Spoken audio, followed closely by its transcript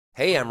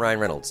Hey, I'm Ryan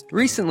Reynolds.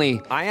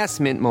 Recently, I asked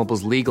Mint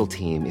Mobile's legal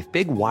team if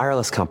big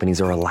wireless companies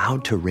are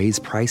allowed to raise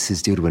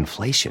prices due to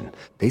inflation.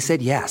 They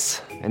said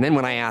yes. And then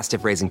when I asked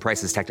if raising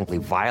prices technically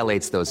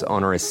violates those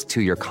onerous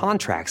two-year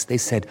contracts, they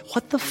said,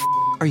 "What the f***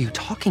 are you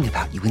talking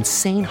about, you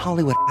insane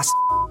Hollywood ass f-?"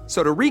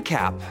 So to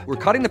recap, we're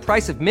cutting the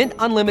price of Mint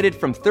Unlimited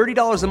from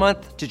 $30 a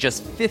month to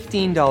just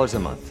 $15 a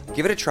month.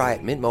 Give it a try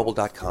at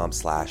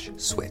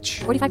mintmobile.com/switch.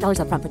 $45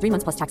 up front for 3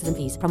 months plus taxes and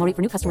fees. Promo rate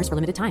for new customers for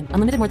limited time.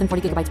 Unlimited more than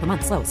 40 gigabytes per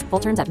month. Slows full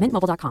terms at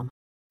mintmobile.com.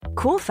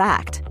 Cool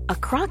fact, a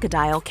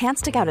crocodile can't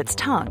stick out its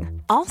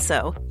tongue.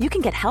 Also, you can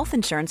get health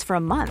insurance for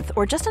a month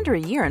or just under a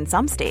year in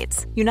some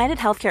states. United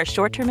Healthcare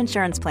short-term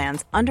insurance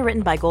plans,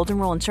 underwritten by Golden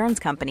Rule Insurance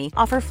Company,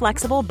 offer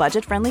flexible,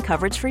 budget-friendly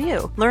coverage for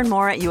you. Learn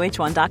more at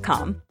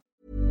uh1.com.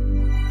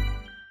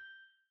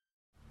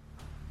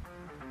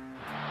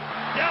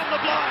 Down the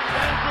blind,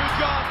 Andrew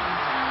John.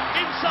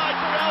 Inside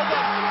for Elba.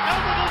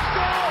 Elba will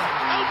score!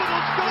 Elba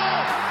will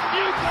score!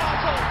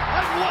 Newcastle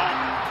have won!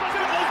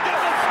 Fiddler's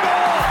going to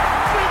score!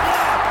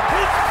 Fiddler!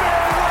 It's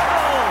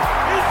farewell!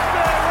 It's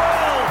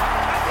farewell!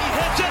 And he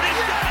hits it, he's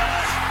got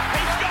it!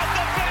 He's got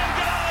the field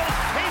goal!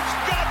 He's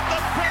got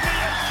the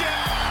premiership!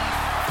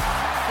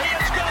 He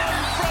has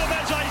gone from,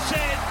 as I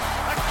said,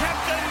 a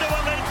captain to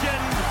a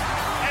legend,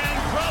 and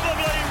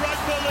probably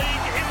rugby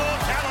league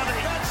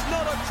immortality. That's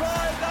not a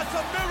try, that's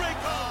a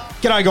miracle!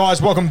 G'day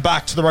guys, welcome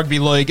back to the Rugby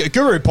League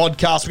Guru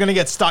podcast. We're going to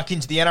get stuck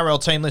into the NRL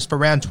team list for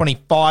round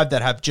 25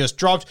 that have just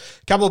dropped.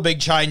 A couple of big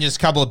changes, a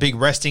couple of big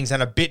restings,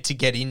 and a bit to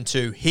get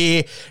into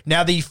here.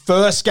 Now, the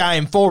first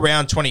game for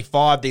round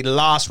 25, the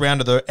last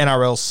round of the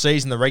NRL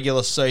season, the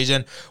regular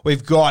season,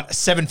 we've got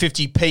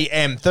 7:50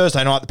 p.m.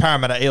 Thursday night, the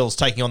Parramatta Eels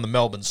taking on the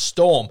Melbourne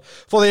Storm.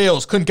 For the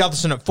Eels, Clint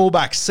Gutherson at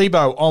fullback,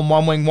 Sibo on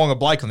one wing, Wonga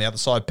Blake on the other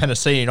side,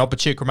 Penasini and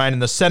Opachik remain in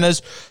the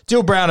centres,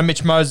 Dill Brown and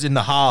Mitch Moses in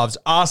the halves,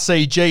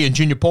 RCG and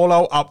Junior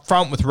Paulo up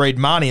front with Reid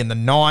Marnie in the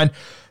 9.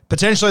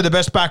 Potentially the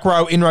best back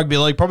row in rugby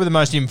league, probably the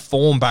most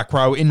informed back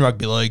row in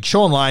rugby league.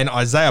 Sean Lane,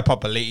 Isaiah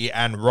Papali'i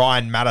and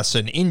Ryan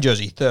Madison in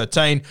jersey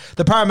 13.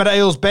 The Parramatta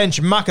Eels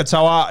bench,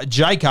 Makatoa,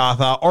 Jake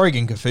Arthur,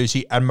 Oregon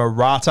Kafusi and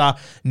Marata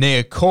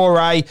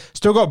Niokore.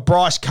 Still got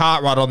Bryce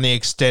Cartwright on the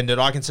extended.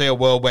 I can see a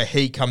world where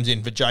he comes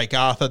in for Jake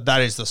Arthur.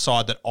 That is the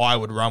side that I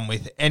would run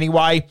with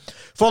anyway.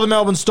 For the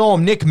Melbourne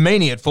Storm, Nick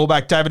Meaney at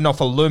fullback, David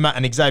Nofaluma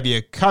and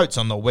Xavier Coates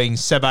on the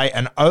wings, Seve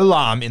and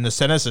Olam in the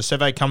centre. So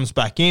Seve comes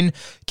back in.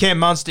 Cam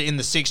Munster in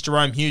the 6,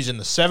 Jerome Hughes in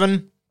the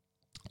 7.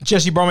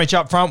 Jesse Bromwich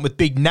up front with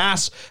Big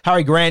Nass,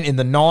 Harry Grant in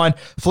the 9,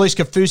 Felice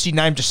Kafusi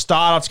named to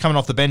starter, it's coming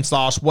off the bench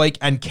last week,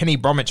 and Kenny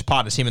Bromwich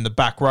partners him in the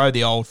back row,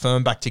 the old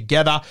firm back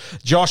together.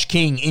 Josh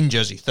King in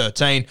jersey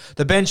 13.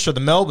 The bench for the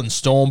Melbourne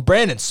Storm,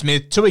 Brandon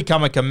Smith, Tui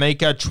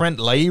Kamakamika, Trent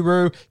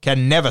Leiru,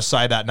 can never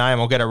say that name,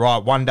 I'll get it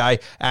right one day,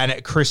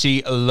 and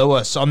Chrissy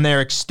Lewis. On their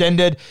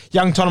extended,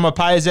 young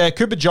Tonamape is there,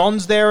 Cooper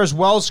John's there as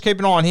well, so keep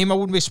an eye on him. I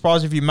wouldn't be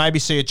surprised if you maybe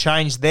see a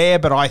change there,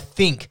 but I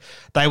think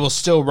they will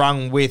still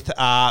run with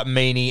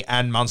Meaney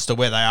and Munster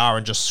where they are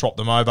and just swap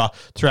them over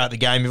throughout the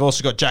game. You've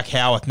also got Jack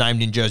Howarth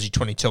named in jersey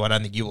 22. I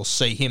don't think you will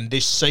see him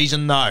this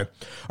season, though.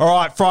 All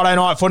right, Friday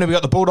night footy, we've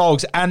got the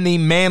Bulldogs and the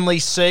Manly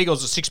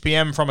Seagulls at 6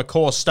 p.m. from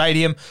Accor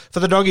Stadium.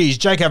 For the Doggies,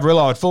 Jake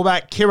Averillo at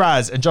fullback,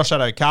 Kiraz and Josh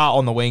Adokar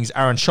on the wings,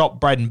 Aaron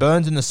Schopp, Braden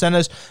Burns in the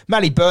centres,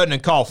 Matty Burton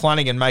and Kyle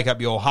Flanagan make up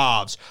your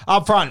halves.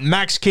 Up front,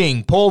 Max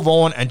King, Paul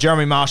Vaughan and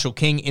Jeremy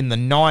Marshall-King in the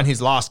 9,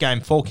 his last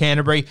game for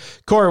Canterbury.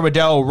 Corey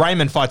Waddell,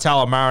 Raymond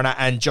Faitala-Mariner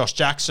and Josh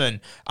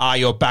Jackson are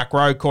your back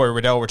row. Corey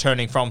Waddell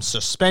returning from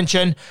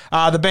suspension.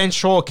 The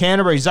bench for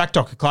Canterbury, Zach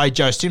Docker-Clay,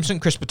 Joe Simpson,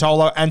 Chris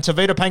Patolo, and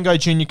Tavita Pango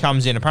Jr.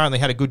 comes in. Apparently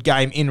had a good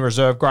game in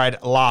reserve grade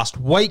last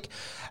week.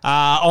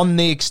 On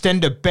the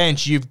extended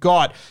bench, you've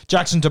got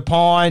Jackson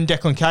Tapine,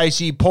 Declan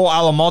Casey, Paul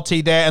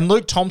Alamotti there, and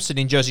Luke Thompson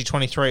in jersey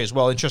 23 as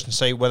well. Interesting to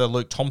see whether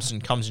Luke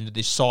Thompson comes into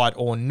this side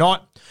or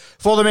not.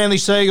 For the Manly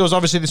Seagulls,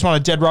 obviously this one a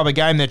dead rubber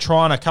game. They're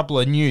trying a couple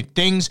of new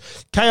things.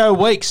 KO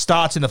Weeks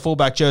starts in the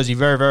fullback jersey.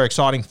 Very, very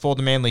exciting for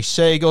the Manly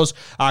Seagulls.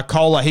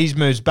 Kohler, he's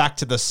moves back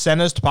to the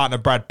centres to partner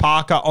Brad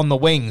Parker on the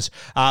wings.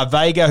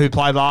 Vega, who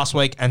played last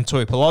week, and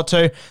Tui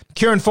Pelotu.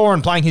 Kieran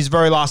Foran playing his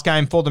very last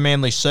game for the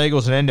Manly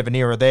Seagulls, an end of an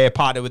era there,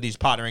 partnered with his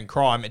partner in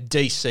crime,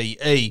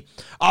 DCE.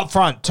 Up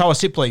front, Toa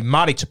Sipley,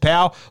 Marty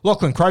Tapau,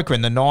 Lachlan Croker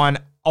in the 9,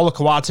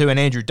 Olakawatu and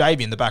Andrew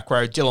Davey in the back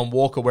row. Dylan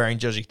Walker wearing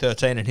jersey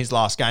 13 in his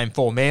last game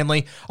for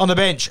Manly. On the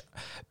bench,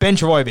 Ben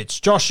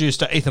Trbojevic, Josh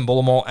Schuster, Ethan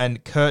Bullimore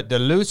and Kurt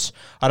DeLuce.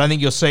 I don't think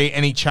you'll see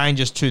any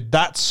changes to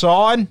that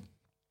side.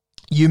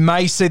 You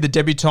may see the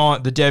debut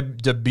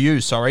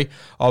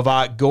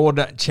of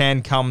Gordon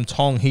Chan Kum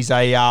Tong. He's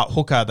a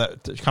hooker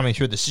that's coming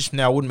through the system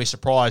now. I wouldn't be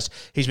surprised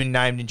he's been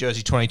named in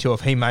jersey 22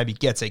 if he maybe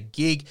gets a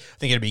gig. I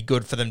think it'd be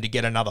good for them to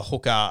get another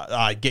hooker,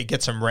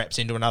 get some reps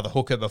into another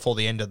hooker before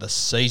the end of the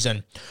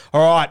season.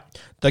 All right,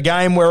 the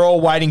game we're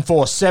all waiting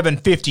for,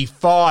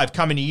 7:55,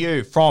 coming to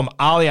you from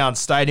Allianz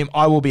Stadium.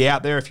 I will be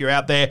out there. If you're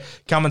out there,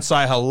 come and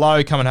say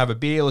hello. Come and have a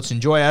beer. Let's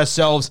enjoy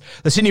ourselves.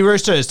 The Sydney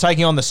Roosters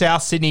taking on the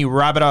South Sydney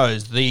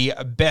Rabbitohs. The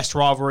best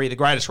rivalry, the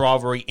greatest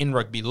rivalry in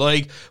rugby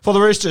league. For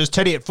the Roosters,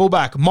 Teddy at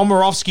fullback,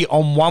 Momirovski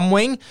on one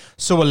wing,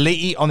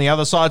 Suoli'i on the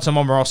other side. So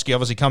Momirovski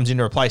obviously comes in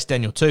to replace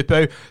Daniel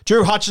Tupou.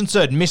 Drew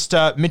Hutchinson,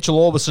 Mr. Mitchell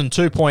Orbison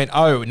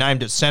 2.0,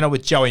 named at centre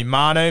with Joey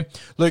Manu.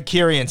 Luke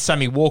Keary and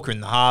Sammy Walker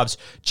in the halves.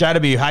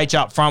 JWH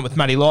up front with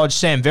Matty Lodge.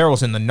 Sam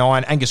Verrills in the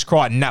 9. Angus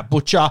Crichton, Nat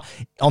Butcher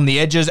on the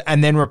edges.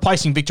 And then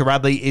replacing Victor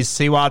Radley is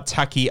Siwa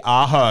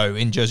Takiaho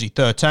in jersey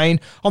 13.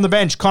 On the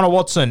bench, Connor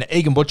Watson,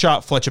 Egan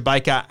Butcher, Fletcher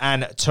Baker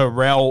and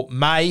Terrell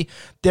May.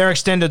 Their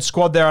extended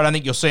squad there, I don't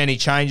think you'll see any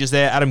changes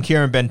there. Adam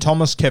Kieran, Ben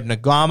Thomas, Kev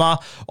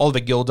Nagama, Oliver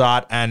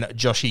Gildart and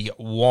Joshy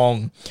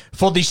Wong.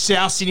 For the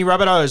South Sydney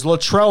Rabbitohs,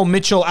 Latrell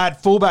Mitchell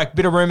at fullback.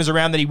 Bit of rumours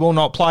around that he will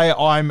not play.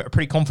 I'm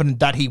pretty confident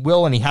that he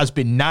will, and he has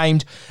been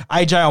named.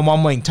 AJ on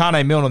one wing,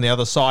 Tane Milne on the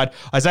other side,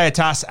 Isaiah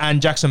Tass and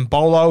Jackson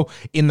Bolo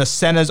in the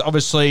centres.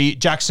 Obviously,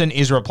 Jackson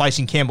is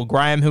replacing Campbell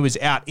Graham, who is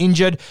out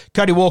injured.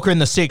 Cody Walker in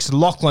the 6,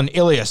 Lachlan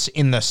Ilias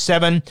in the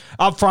 7.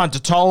 Up front,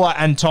 Totola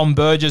and Tom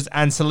Burgess,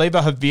 and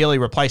Saliva Havili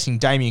replacing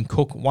Damien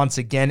Cook once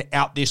again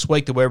out this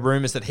week. There were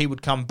rumours that he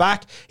would come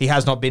back. He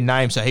has not been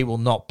named, so he will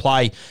not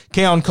play.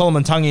 Keon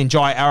Kulamantungi and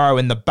Jai Arrow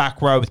in the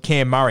back row with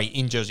Cam Murray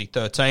in jersey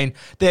 13.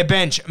 Their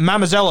bench,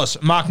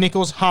 Mamazelis, Mark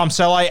Nichols, Harm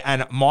Saleh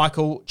and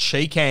Michael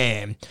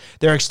Cheekham.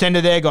 Their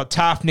extended there got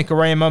Taft,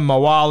 Nicarima,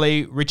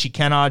 Moali, Richie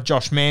Kennard,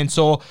 Josh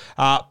Mansour.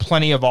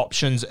 Plenty of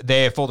options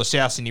there for the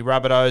South Sydney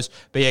Rabbitohs.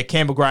 But yeah,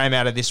 Campbell Graham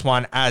out of this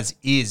one, as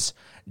is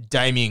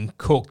Damien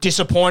Cook.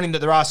 Disappointing that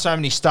there are so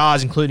many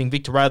stars, including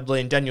Victor Radley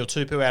and Daniel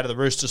Tupou out of the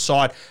Roosters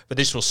side, but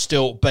this will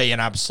still be an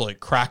absolute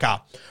cracker.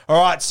 All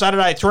right,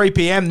 Saturday, 3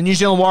 p.m, the New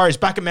Zealand Warriors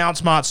back at Mount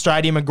Smart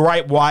Stadium. A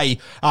great way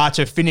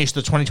to finish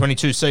the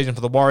 2022 season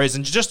for the Warriors,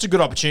 and just a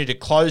good opportunity to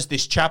close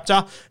this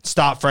chapter,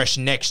 start fresh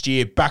next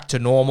year, back to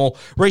normal.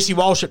 Reece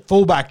Walsh at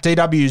fullback,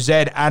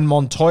 DWZ and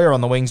Montoya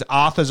on the wings,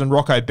 Arthurs and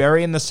Rocco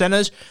Berry in the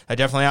centres. They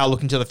definitely are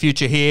looking to the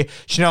future here.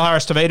 Chanel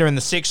Harris-Tavita in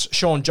the 6,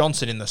 Sean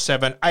Johnson in the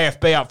 7,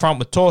 AFB up front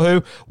with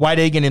Tohu, Wade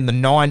Egan in the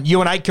 9.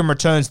 Ewan Aitken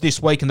returns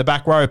this week in the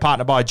back row,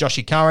 partnered by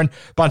Joshy Curran,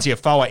 Bunty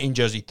Afoa in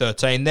jersey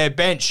 13. Their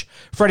bench,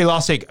 Freddie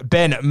Lussick,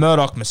 Ben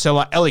Murdoch,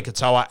 Masella, Eli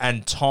Katoa,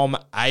 and Tom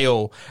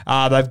Ale.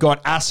 They've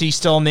got Assi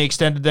still on the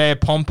extended there,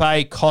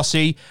 Pompey,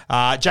 Kossi,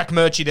 Jack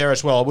Murchie there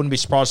as well. I wouldn't be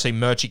surprised to see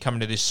Murchie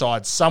coming to this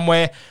side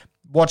somewhere.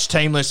 Watch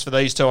team list for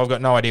these two. I've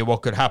got no idea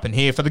what could happen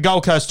here. For the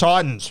Gold Coast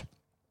Titans,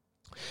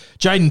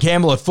 Jaden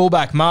Campbell at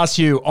fullback, Mars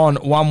Hugh on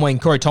one wing,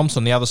 Corey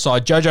Thompson on the other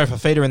side, Jojo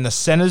Fafita in the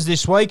centres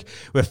this week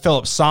with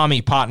Philip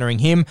Sami partnering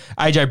him,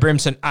 AJ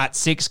Brimson at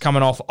 6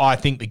 coming off, I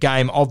think, the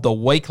game of the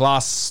week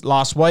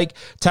last week,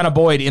 Tanner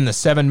Boyd in the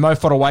 7, Mo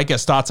Fodawaker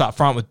starts up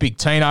front with Big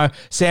Tino,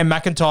 Sam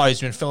McIntyre has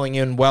been filling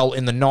in well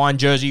in the 9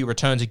 jersey,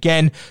 returns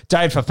again,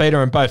 Dave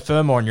Fafita and Bo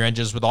Fermor on your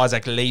edges with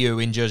Isaac Liu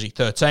in jersey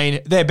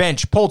 13, their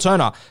bench, Paul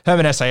Turner,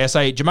 Herman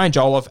SASA, Jermaine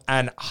Jolliffe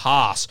and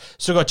Haas.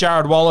 So got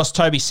Jared Wallace,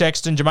 Toby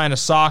Sexton, Jermaine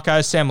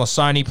Asako, Sam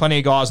Sony, plenty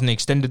of guys in the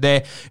extended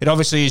there. It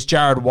obviously is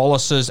Jared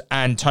Wallace's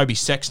and Toby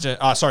Sexton,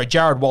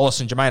 Jared Wallace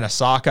and Jermaine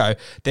Asako,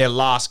 their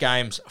last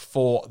games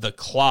for the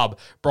club.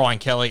 Brian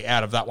Kelly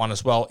out of that one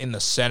as well in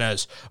the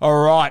centres.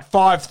 All right,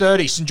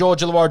 5:30, St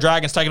George Illawarra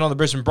Dragons taking on the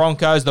Brisbane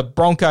Broncos. The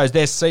Broncos,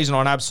 their season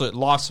on absolute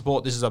life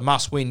support. This is a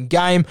must-win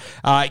game.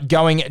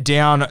 Going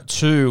down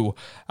to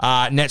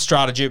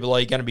Netstrata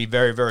Jubilee, going to be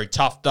very, very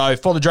tough though.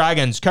 For the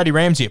Dragons, Cody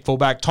Ramsey at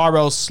fullback,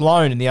 Tyrell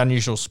Sloan in the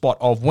unusual spot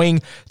of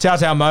wing,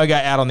 Tautau Moga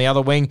out on the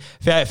other wing,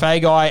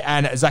 Fagai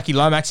and Zaki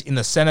Lomax in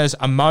the centres,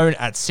 Amon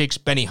at 6,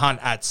 Benny Hunt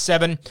at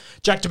 7,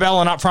 Jack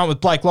DeBellin up front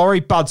with Blake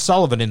Laurie, Bud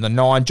Sullivan in the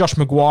 9, Josh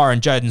Maguire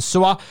and Jaden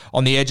Sewer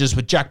on the edges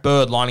with Jack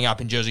Bird lining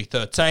up in jersey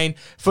 13,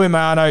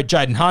 Fuimayano,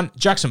 Jaden Hunt,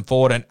 Jackson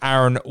Ford and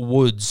Aaron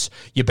Woods.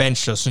 Your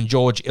bench to St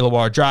George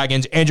Illawarra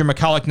Dragons. Andrew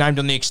McCulloch named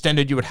on the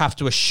extended. You would have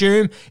to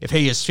assume if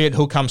he is fit,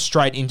 he'll come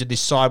straight into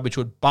this side, which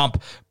would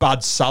bump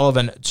Bud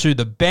Sullivan to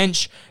the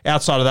bench.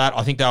 Outside of that,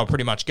 I think they'll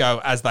pretty much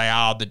go as they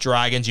are, the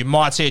Dragons. You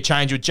might see a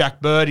change with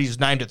Jack Bird. He's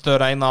named at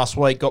 13 last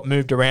week, got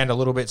moved around a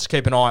little bit, so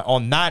keep an eye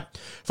on that.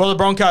 For the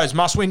Broncos,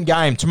 must-win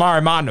game.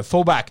 Tamari Martin at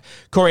fullback,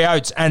 Corey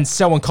Oates and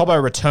Selwyn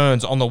Cobbo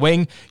returns on the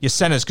wing. Your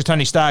centres,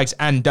 Katoni Staggs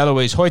and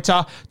Deloise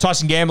Hoyter.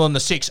 Tyson Gamble in the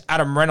 6,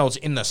 Adam Reynolds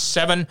in the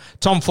 7.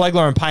 Tom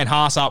Flegler and Payne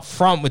Haas up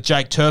front with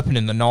Jake Turpin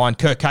in the 9.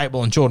 Kurt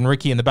Capewell and Jordan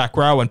Rickey in the back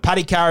row. And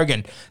Paddy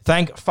Carrigan,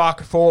 thank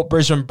fuck for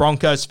Brisbane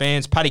Broncos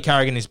fans. Paddy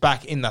Carrigan is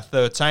back in the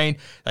 13.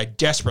 They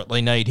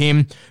desperately need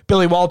him.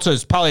 Billy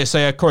Walters,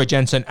 Paliasea, Corey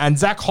Jensen and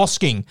Zach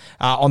Hosking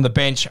on the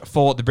bench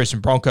for the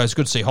Brisbane Broncos.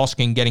 Good to see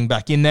Hosking getting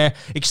back in there.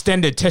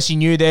 Extended, Tessie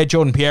New there,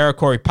 Jordan Piera,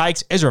 Corey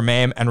Pakes, Ezra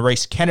Mam and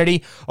Reece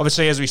Kennedy.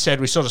 Obviously, as we said,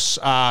 we sort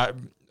of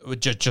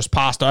just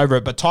passed over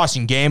it, but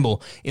Tyson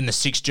Gamble in the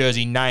 6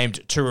 jersey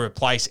named to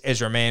replace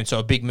Ezra Mam. So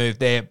a big move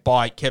there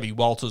by Kevy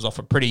Walters off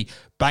a pretty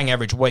bang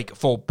average week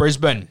for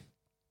Brisbane.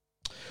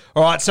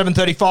 All right,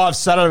 7:35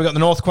 Saturday, we've got the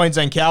North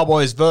Queensland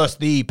Cowboys versus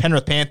the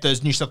Penrith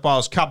Panthers, New South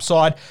Wales Cup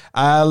side.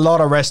 A lot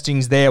of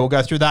restings there. We'll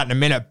go through that in a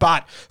minute.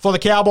 But for the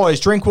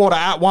Cowboys, Drinkwater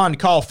at 1,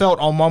 Kyle Felt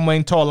on one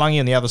wing, Tuolangi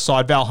on the other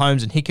side, Val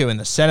Holmes and Hiku in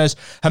the centres.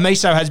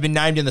 Hamiso has been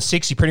named in the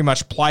 6. He pretty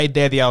much played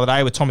there the other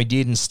day with Tommy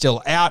Dearden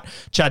still out.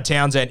 Chad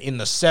Townsend in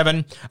the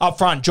 7. Up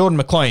front, Jordan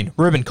McLean,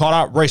 Ruben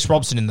Cotter, Reece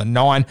Robson in the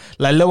 9,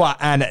 Leilua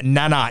and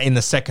Nana in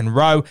the second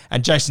row,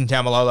 and Jason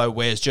Taumalolo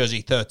wears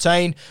jersey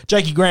 13.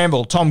 Jakey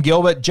Granville, Tom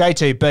Gilbert,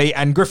 JTB,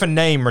 and Griffin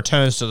Neame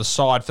returns to the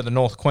side for the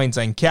North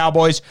Queensland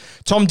Cowboys.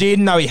 Tom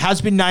Dearden, though, he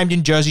has been named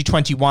in jersey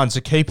 21, so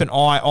keep an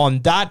eye on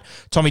that.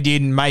 Tommy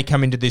Dearden may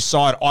come into this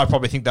side. I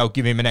probably think they'll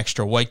give him an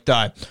extra week,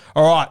 though.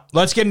 All right,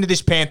 let's get into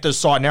this Panthers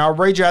side. Now, I'll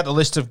read you out the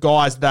list of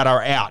guys that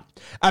are out.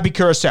 Abby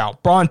Curacao,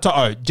 Brian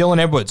To'o, Dylan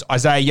Edwards,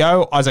 Isaiah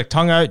Yeo, Isaac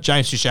Tungo,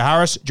 James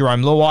Fisher-Harris,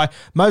 Jerome Luai,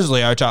 Moses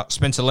Leota,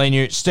 Spencer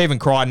Leniu, Stephen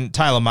Crichton,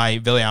 Taylor May,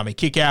 Viliami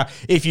Kikau.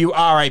 If you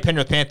are a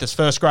Penrith Panthers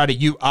first grader,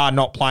 you are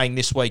not playing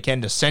this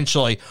weekend,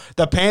 essentially.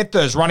 The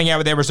Panthers running out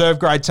with their reserve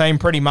grade team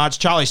pretty much.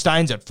 Charlie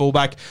Staines at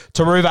fullback,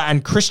 Taruva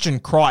and Christian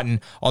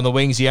Crichton on the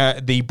wings,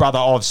 the brother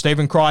of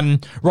Stephen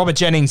Crichton. Robert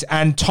Jennings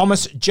and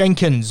Thomas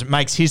Jenkins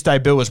makes his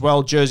debut as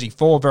well, jersey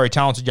 4, very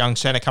talented young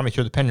centre coming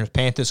through the Penrith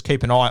Panthers.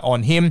 Keep an eye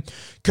on him.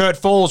 Kurt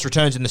Falls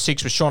returns in the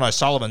 6 with Sean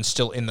O'Sullivan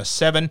still in the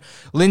 7.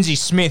 Lindsay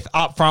Smith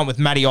up front with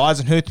Matty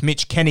Eisenhuth.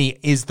 Mitch Kenny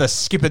is the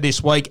skipper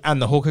this week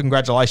and the hooker.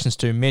 Congratulations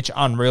to Mitch.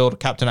 Unreal to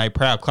captain a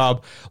proud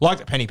club like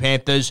the Penny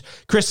Panthers.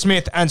 Chris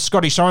Smith and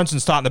Scotty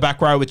Sorensen start in the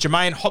back row with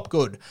Jermaine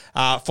Hopgood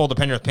for the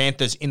Penrith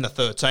Panthers in the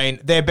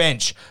 13. Their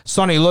bench,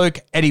 Sonny Luke,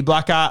 Eddie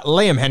Blacker,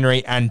 Liam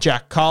Henry and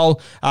Jack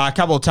Cole. A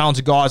couple of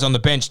talented guys on the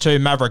bench too.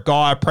 Maverick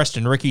Guy,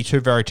 Preston Ricky, 2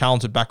 very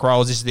talented back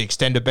rowers. This is the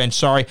extended bench,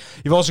 sorry.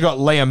 You've also got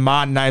Liam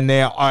Martin named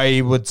there.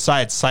 I would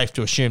say it's safe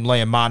to assume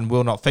Liam Martin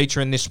will not feature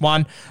in this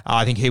one.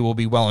 I think he will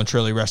be well and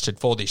truly rested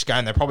for this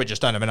game. They probably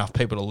just don't have enough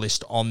people to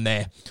list on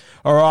there.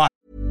 All right.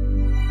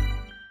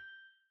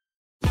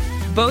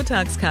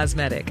 Botox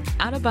Cosmetic,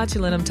 out of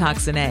botulinum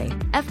toxin A,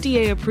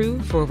 FDA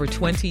approved for over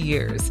 20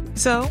 years.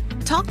 So,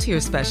 talk to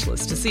your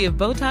specialist to see if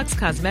Botox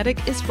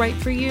Cosmetic is right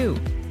for you.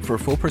 For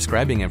full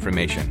prescribing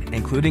information,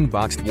 including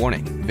boxed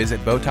warning,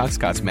 visit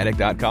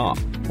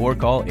BotoxCosmetic.com or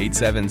call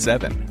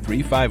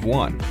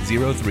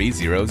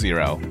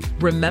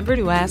 877-351-0300. Remember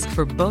to ask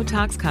for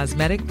Botox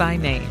Cosmetic by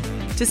name.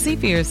 To see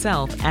for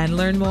yourself and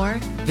learn more,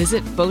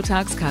 visit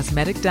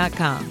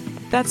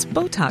BotoxCosmetic.com. That's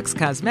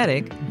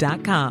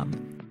BotoxCosmetic.com.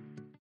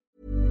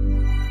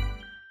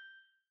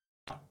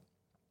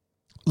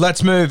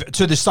 Let's move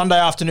to the Sunday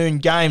afternoon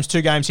games.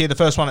 2 games here. The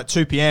first one at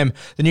 2 p.m.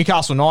 The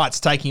Newcastle Knights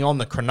taking on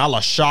the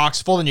Cronulla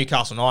Sharks. For the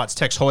Newcastle Knights,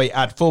 Tex Hoy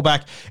at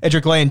fullback,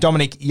 Edric Lee and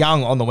Dominic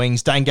Young on the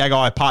wings. Dane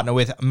Gagai partner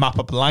with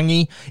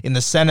Mapapalangi in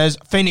the centres.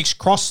 Phoenix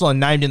Crossland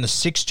named in the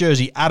 6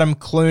 jersey. Adam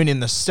Clune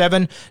in the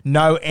 7.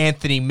 No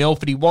Anthony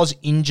Milford. He was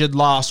injured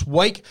last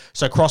week,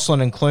 so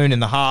Crossland and Clune in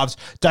the halves.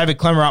 David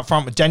Clemmer up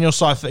front with Daniel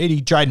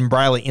Saifidi, Jaden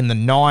Brayley in the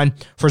 9.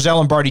 Frizzell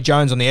and Brodie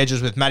Jones on the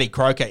edges with Matty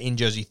Croker in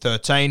jersey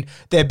 13.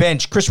 Their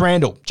bench, Chris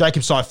Randall,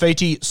 Jacob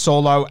Saifiti,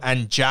 Solo,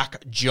 and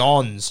Jack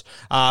Johns.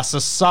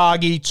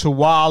 Sasagi,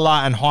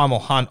 Tuwala, and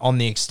Heimel Hunt on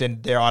the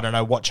extended there. I don't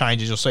know what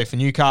changes you'll see for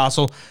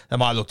Newcastle. They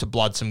might look to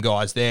blood some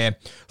guys there.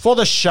 For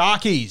the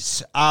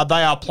Sharkies,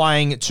 they are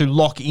playing to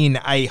lock in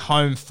a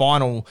home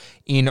final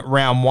in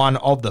round 1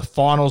 of the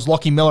finals.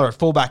 Lockie Miller at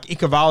fullback,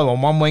 Ikavalu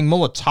on one wing,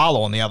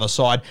 Mulatalo on the other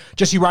side,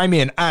 Jesse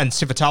Ramian and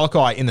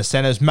Sifitalakai in the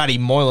centres. Matty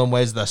Moylan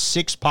wears the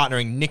 6,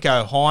 partnering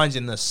Nico Hines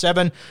in the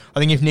 7. I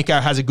think if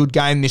Nico has a good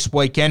game this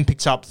weekend,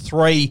 picks up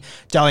 3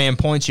 Dally M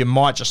points, you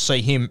might just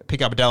see him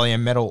pick up a Dally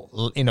M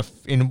medal in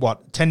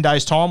 10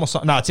 days time or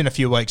something? No, it's in a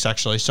few weeks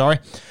actually, sorry.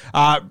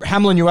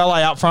 Hamlin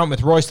Uele up front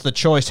with Royce the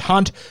Choice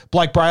Hunt,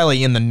 Blake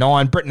Brayley in the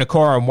 9, Britt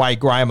Nakora and Wade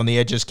Graham on the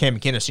edges, Cam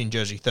McInnes in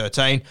jersey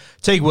 13,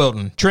 Teague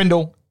Wilton,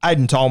 Trindle,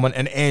 Aiden Tolman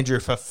and Andrew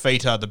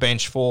Fafita, the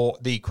bench for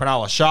the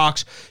Cronulla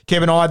Sharks.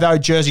 Keep an eye, though,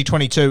 jersey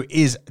 22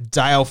 is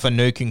Dale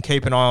Finucane.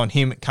 Keep an eye on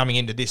him coming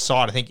into this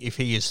side. I think if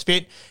he is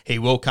fit, he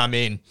will come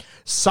in.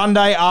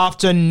 Sunday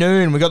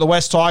afternoon, we've got the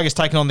West Tigers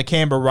taking on the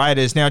Canberra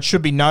Raiders. Now, it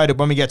should be noted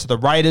when we get to the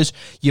Raiders,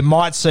 you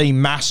might see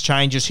mass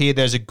changes here.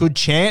 There's a good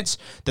chance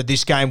that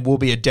this game will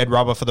be a dead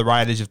rubber for the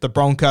Raiders. If the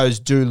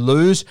Broncos do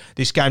lose,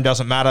 this game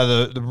doesn't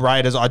matter. The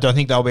Raiders, I don't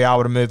think they'll be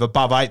able to move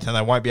above 8th and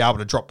they won't be able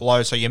to drop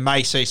below. So you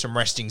may see some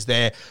restings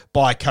there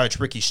by coach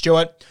Ricky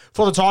Stewart.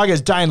 For the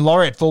Tigers, Dane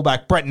Laurie at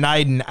fullback, Brett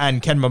Naden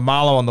and Ken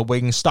Mamalo on the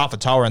wings,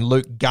 Staffatoa and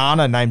Luke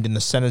Garner named in the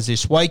centres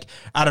this week,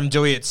 Adam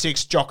Dewey at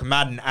 6, Jock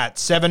Madden at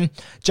 7.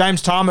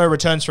 James Tamu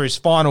returns for his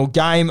final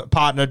game,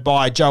 partnered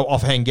by Joe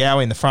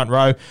Offahengawi in the front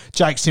row,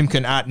 Jake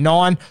Simpkin at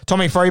 9.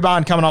 Tommy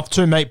Freebarn coming off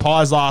 2 meat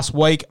pies last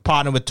week,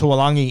 partnered with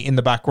Tuolangi in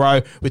the back row,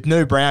 with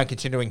New Brown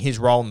continuing his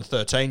role in the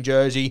 13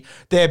 jersey.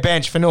 Their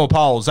bench, Fanua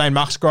Pole, Zane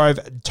Musgrove,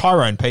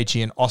 Tyrone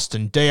Peachy and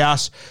Austin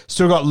Diaz.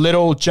 Still got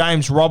Little,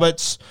 James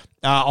Roberts,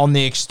 on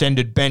the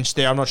extended bench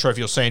there. I'm not sure if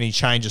you'll see any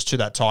changes to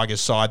that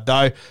Tigers side,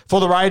 though. For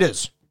the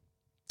Raiders,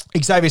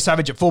 Xavier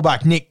Savage at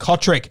fullback, Nick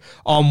Kotrick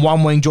on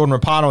one wing, Jordan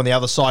Rapano on the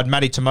other side,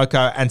 Matty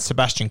Tomoko and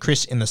Sebastian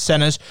Chris in the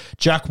centres.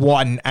 Jack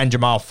Whiten and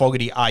Jamal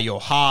Fogarty are your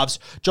halves.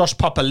 Josh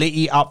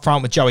Papali'i up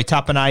front with Joey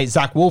Tapine,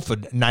 Zach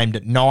Wolford named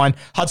at 9,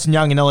 Hudson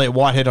Young and Elliot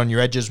Whitehead on your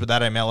edges with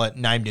Adam Elliott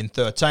named in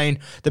 13.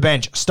 The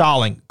bench,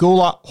 Starling,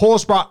 Gula,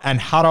 Horsburgh and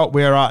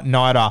Harawira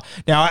Naira.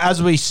 Now,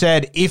 as we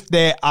said, if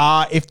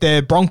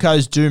the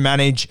Broncos do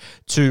manage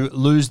to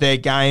lose their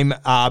game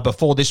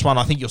before this one,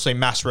 I think you'll see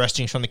mass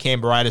restings from the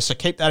Canberra Raiders, so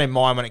keep that in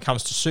mind when it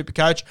comes to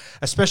Supercoach,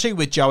 especially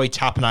with Joey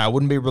Tapine. I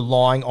wouldn't be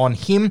relying on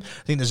him.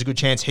 I think there's a good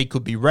chance he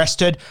could be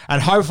rested,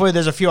 and hopefully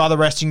there's a few other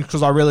restings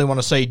because I really want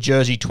to see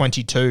Jersey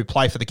 22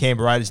 play for the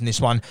Canberra Raiders in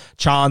this one.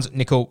 Chance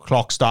Nickel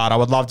Clockstart. I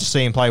would love to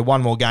see him play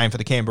one more game for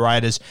the Canberra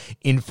Raiders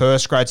in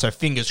first grade, so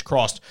fingers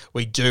crossed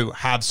we do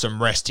have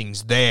some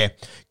restings there.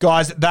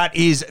 Guys, that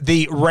is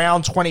the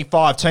round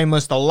 25 team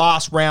list, the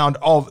last round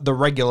of the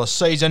regular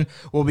season.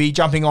 We'll be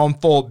jumping on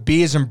for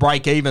beers and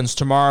break-evens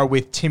tomorrow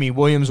with Timmy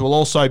Williams. We'll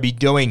also be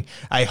doing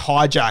a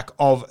hijack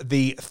of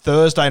the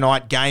Thursday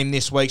night game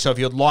this week. So if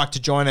you'd like to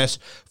join us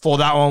for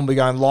that one, we're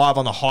going live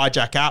on the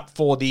hijack app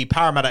for the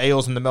Parramatta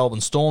Eels and the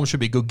Melbourne Storm. Should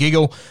be a good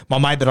giggle. My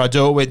mate that I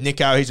do it with,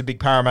 Nico, he's a big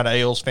Parramatta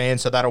Eels fan,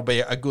 so that'll be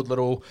a good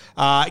little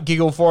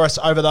giggle for us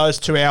over those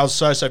 2 hours.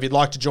 So if you'd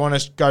like to join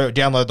us, go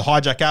download the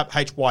hijack app,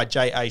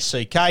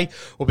 HYJACK.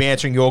 We'll be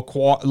answering your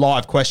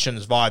live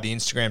questions via the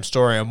Instagram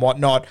story and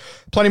whatnot.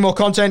 Plenty more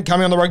content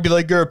coming on the Rugby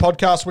League Guru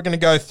podcast. We're going to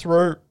go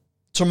through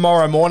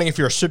tomorrow morning. If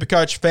you're a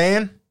Supercoach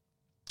fan,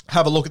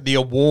 have a look at the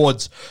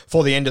awards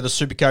for the end of the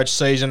Supercoach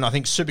season. I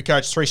think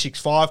Supercoach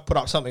 365 put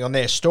up something on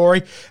their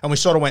story, and we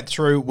sort of went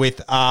through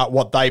with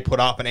what they put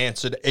up and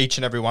answered each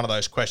and every one of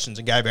those questions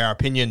and gave our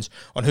opinions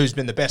on who's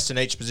been the best in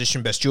each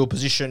position, best dual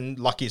position,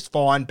 luckiest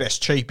find,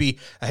 best cheapie,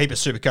 a heap of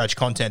Supercoach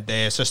content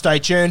there. So stay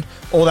tuned.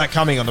 All that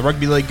coming on the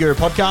Rugby League Guru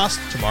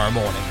podcast tomorrow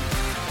morning.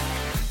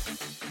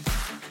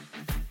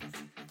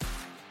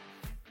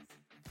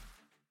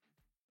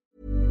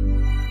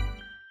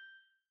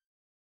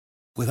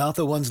 Without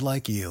the ones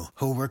like you,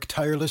 who work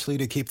tirelessly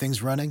to keep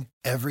things running,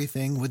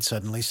 everything would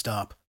suddenly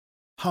stop.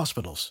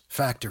 Hospitals,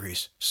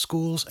 factories,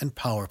 schools, and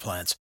power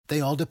plants, they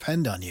all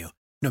depend on you.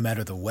 No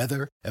matter the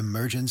weather,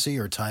 emergency,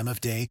 or time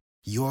of day,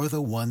 you're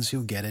the ones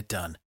who get it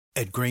done.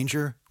 At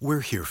Grainger,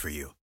 we're here for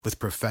you with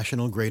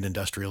professional-grade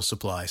industrial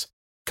supplies.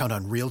 Count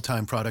on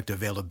real-time product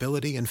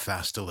availability and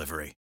fast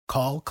delivery.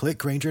 Call, click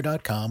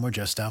Grainger.com, or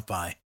just stop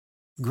by.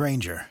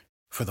 Grainger,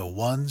 for the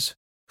ones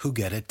who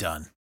get it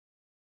done.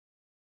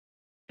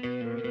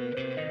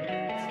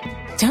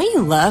 Don't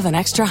you love an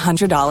extra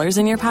 $100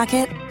 in your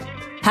pocket?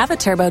 Have a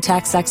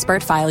TurboTax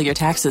expert file your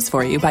taxes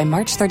for you by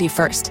March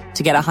 31st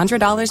to get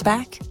 $100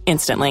 back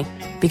instantly.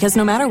 Because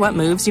no matter what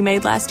moves you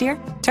made last year,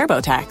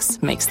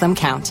 TurboTax makes them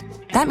count.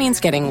 That means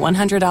getting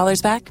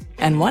 $100 back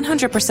and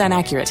 100%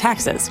 accurate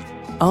taxes,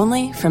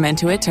 only from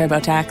Intuit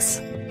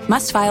TurboTax.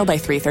 Must file by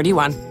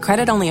 3/31.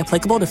 Credit only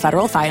applicable to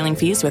federal filing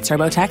fees with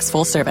TurboTax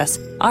full service.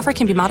 Offer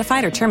can be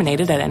modified or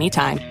terminated at any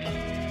time.